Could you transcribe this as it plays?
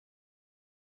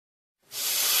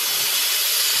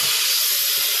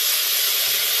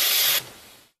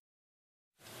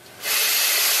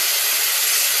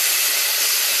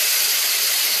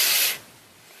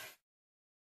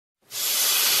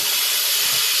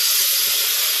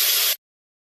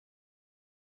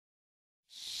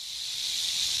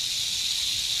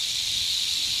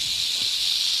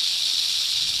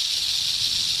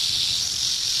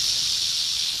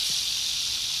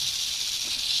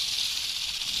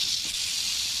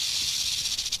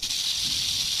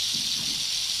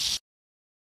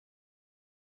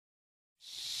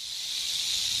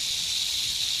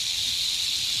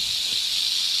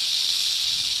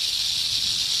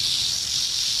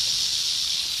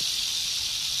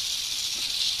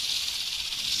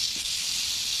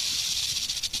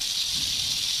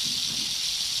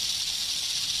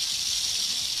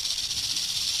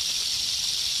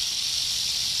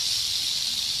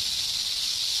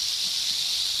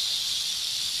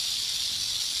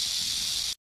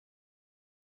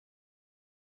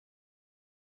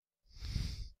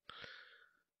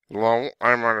Hello,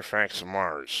 I'm Artifacts of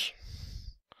Mars,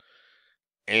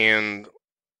 and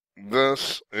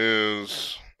this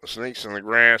is a Snakes in the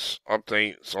Grass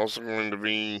update. It's also going to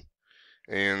be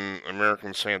an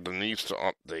American Sandinista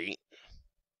update.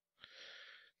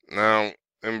 Now,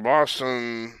 in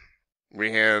Boston,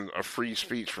 we had a free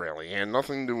speech rally. It had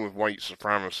nothing to do with white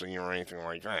supremacy or anything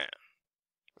like that,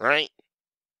 right?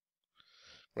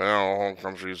 Well, the whole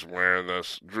country's aware of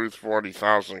this. Drew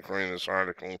 40,000 according to this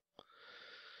article.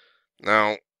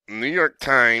 Now, New York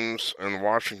Times and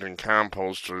Washington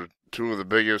Compost are two of the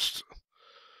biggest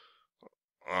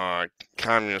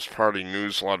Communist Party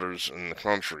newsletters in the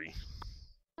country.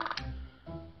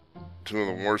 Two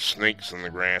of the worst snakes in the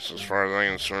grass, as far as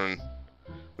I'm concerned.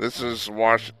 This is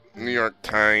New York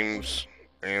Times,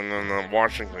 and then the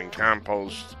Washington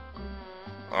Compost.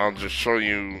 I'll just show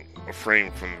you a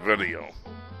frame from the video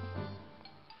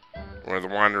where the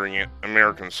wandering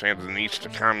American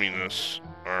Sandinista communists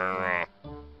are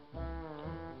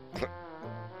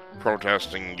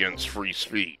protesting against free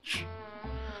speech.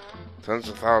 Tens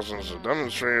of thousands of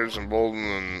demonstrators, emboldened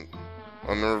and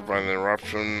unnerved by the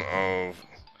eruption of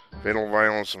fatal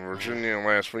violence in Virginia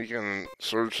last weekend,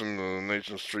 surged into the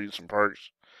nation's streets and parks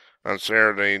on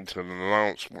Saturday to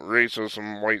denounce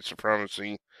racism, white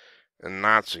supremacy, and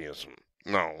Nazism.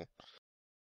 No.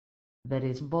 That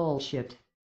is bullshit.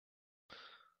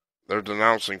 They're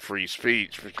denouncing free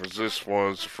speech because this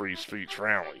was a free speech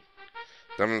rally.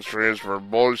 Demonstrators were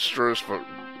boisterous but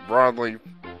broadly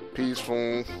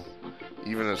peaceful,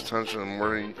 even as tension and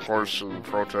wordy course of the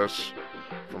protests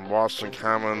from Boston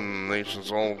Common, the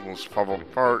nation's oldest public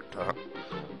park, to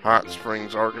Hot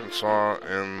Springs, Arkansas,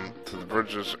 and to the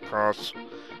bridges across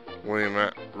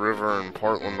Willamette River in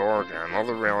Portland, Oregon.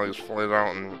 Other rallies played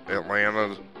out in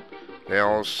Atlanta,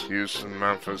 Dallas, Houston,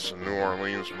 Memphis, and New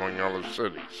Orleans, among other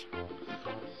cities.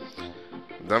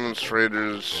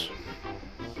 Demonstrators,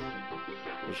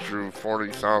 which drew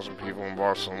 40,000 people in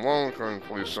Boston alone, according to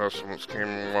police estimates,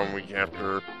 came 1 week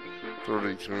after a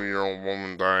 32-year-old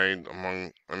woman died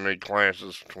amid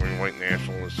clashes between white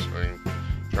nationalists and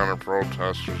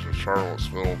counter-protesters in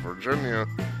Charlottesville, Virginia.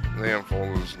 And the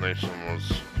unfolded as the nation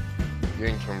was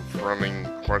again confronting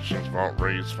questions about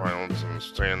race, violence, and the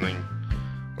standing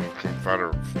of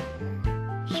Confederate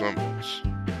symbols.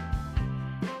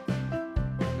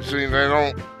 You see, they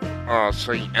don't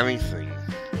say anything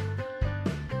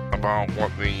about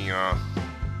what the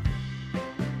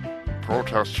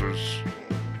protesters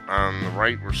on the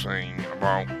right were saying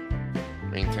about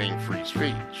maintaining free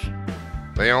speech.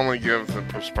 They only give the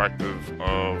perspective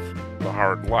of the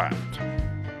hard left.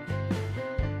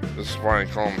 This is why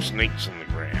they call them snakes in the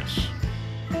grass.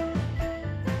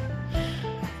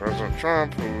 President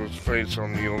Trump, who was faced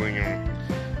unyielding and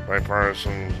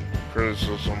bipartisan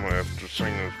criticism after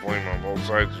singing his blame on both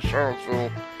sides of Charlottesville,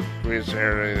 tweeted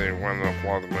Saturday they wound up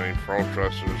while the many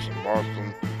protesters in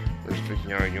Boston were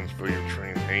speaking out against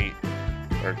bigotry and hate.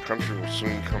 Our country will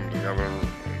soon come together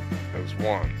as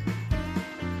one.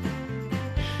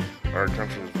 Our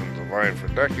country has been divided for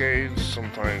decades.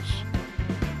 Sometimes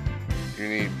you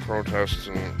need protests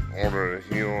in order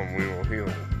to heal, and we will heal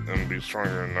and be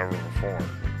stronger than ever before.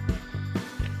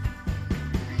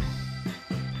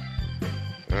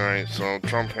 Alright, so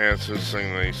Trump has his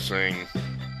thing they sing.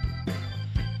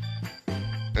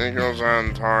 And he goes on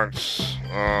and talks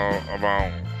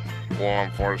about law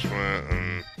enforcement,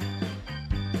 and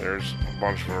there's a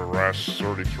bunch of arrests,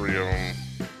 33 of them.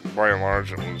 By and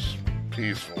large, it was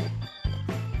peaceful.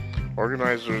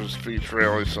 Organizers of the speech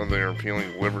rally said they are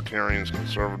appealing to libertarians,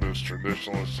 conservatives,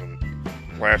 traditionalists, and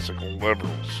classical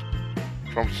liberals,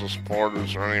 Trump's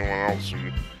supporters, or anyone else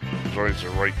who enjoys the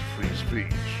right to free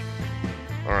speech.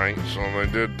 Alright, so they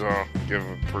did give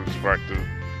a perspective.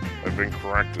 They've been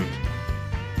corrected.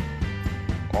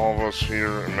 All of us here,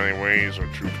 in many ways, are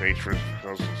true patriots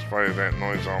because in spite of that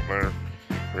noise out there,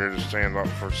 we're here to stand up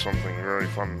for something very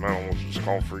fundamental, which is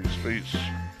called free speech.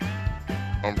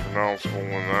 Unpronounceable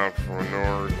and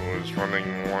entrepreneur who is running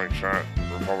a long-shot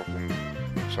Republican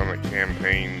Senate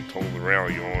campaign told the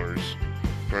rally owners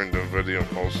during the video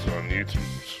posted on YouTube.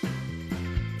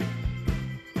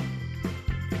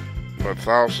 But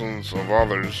thousands of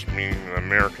others, meaning the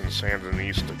American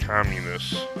Sandinista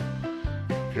communists,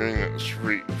 fearing that this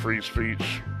free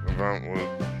speech event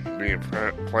would be a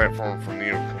platform for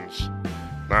neo-cons,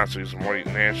 Nazis, and white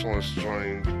nationalists,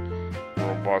 joined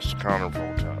robust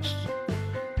counter-protests.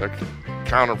 They're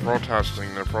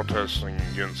counter-protesting, they're protesting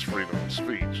against freedom of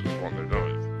speech, is what they're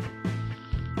doing.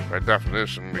 By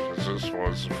definition, because this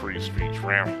was a free speech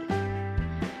rally.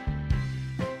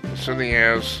 The city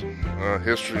has a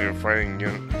history of fighting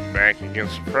back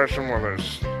against oppression, whether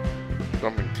it's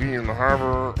dumping tea in the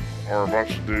harbor, or a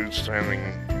bunch of dudes standing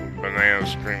with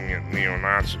bananas screaming at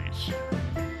neo-Nazis.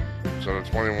 So the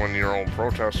 21-year-old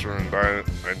protester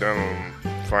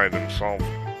identified himself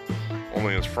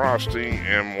only as Frosty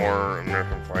and wore an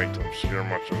American flag to obscure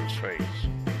much of his face.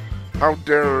 How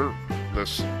dare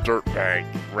this dirtbag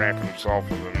wrap himself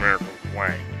with an American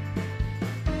flag?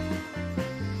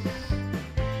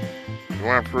 You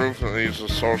want proof that he's a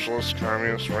socialist,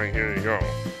 communist? Right here you go.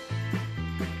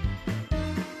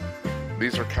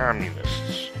 These are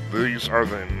communists. These are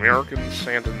the American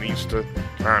Sandinista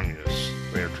communists.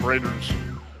 They are traitors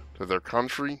to their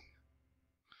country.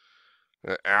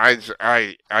 I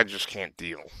just can't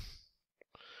deal.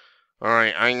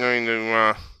 Alright, I'm going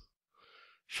to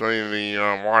show you the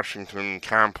Washington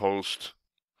Compost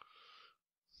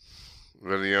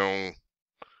video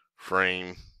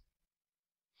frame.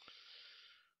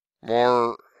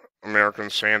 More American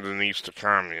Sandinista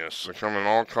communists. They come in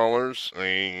all colors.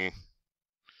 They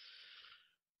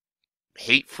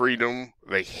hate freedom.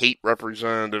 They hate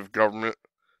representative government.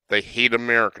 They hate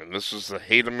America. This is the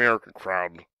Hate America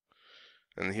crowd.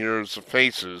 And here's the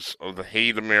faces of the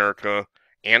Hate America,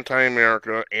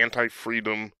 anti-America,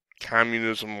 anti-freedom,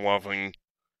 communism-loving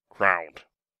crowd.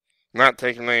 Not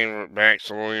taking any of it back,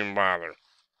 so don't even bother.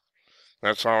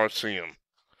 That's how I see them.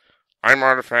 I'm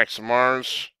Artifacts of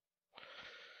Mars.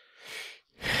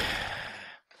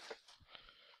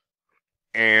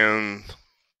 And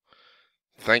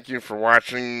thank you for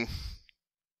watching.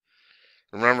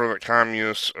 Remember that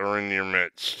communists are in your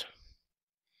midst.